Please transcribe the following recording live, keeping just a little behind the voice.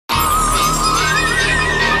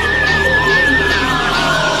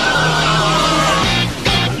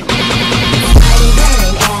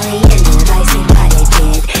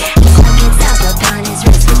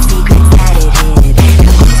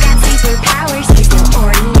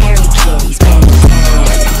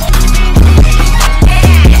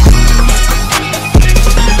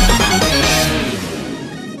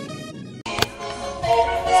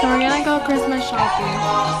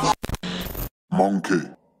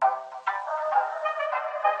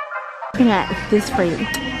Looking at this for you.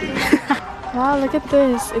 Wow, look at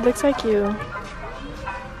this. It looks like you.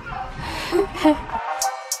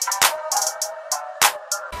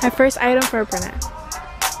 My first item for a printer.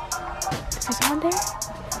 Is someone there?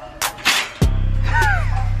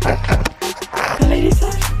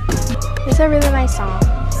 It's a really nice song.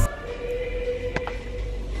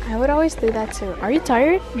 I would always do that too. Are you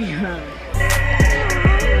tired? Yeah.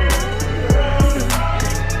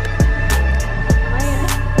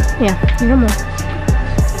 Yeah, no more.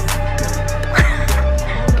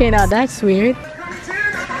 Okay, now that's weird.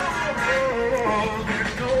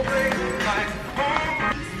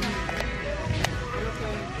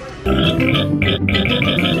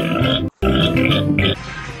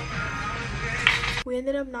 We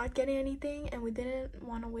ended up not getting anything and we didn't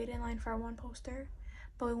want to wait in line for our one poster,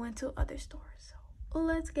 but we went to other stores. So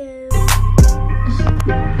let's go.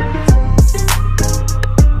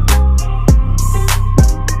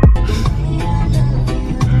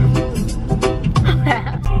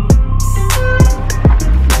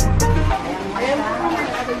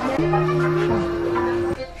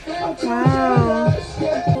 Wow.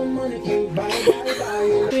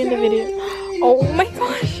 Doing the video. Oh my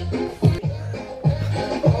gosh.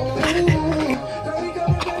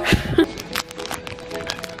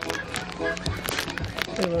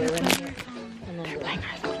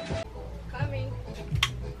 Coming.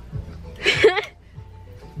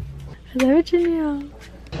 Hello,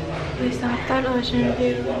 we stopped at Ocean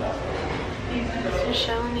View because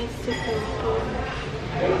Rochelle needs to poop.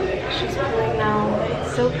 She's pulling now.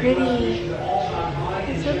 It's so pretty.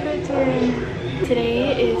 It's so pretty.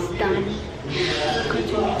 Today is done. We'll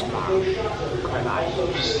continue tomorrow. Bye.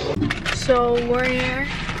 So we're here.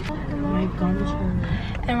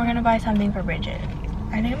 And we're gonna buy something for Bridget.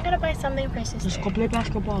 I think I'm gonna buy something for sister.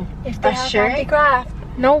 𝒔𝒊𝒂𝒏𝒄𝒊𝒂𝒍. If they have handicraft.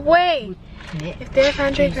 No way! If they have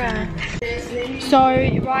handicraft. So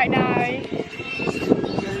right now,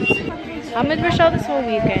 I'm with Rochelle this whole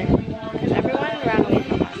weekend. Because everyone ran away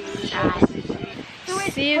from us.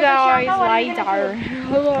 See you guys later.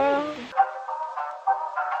 Hello.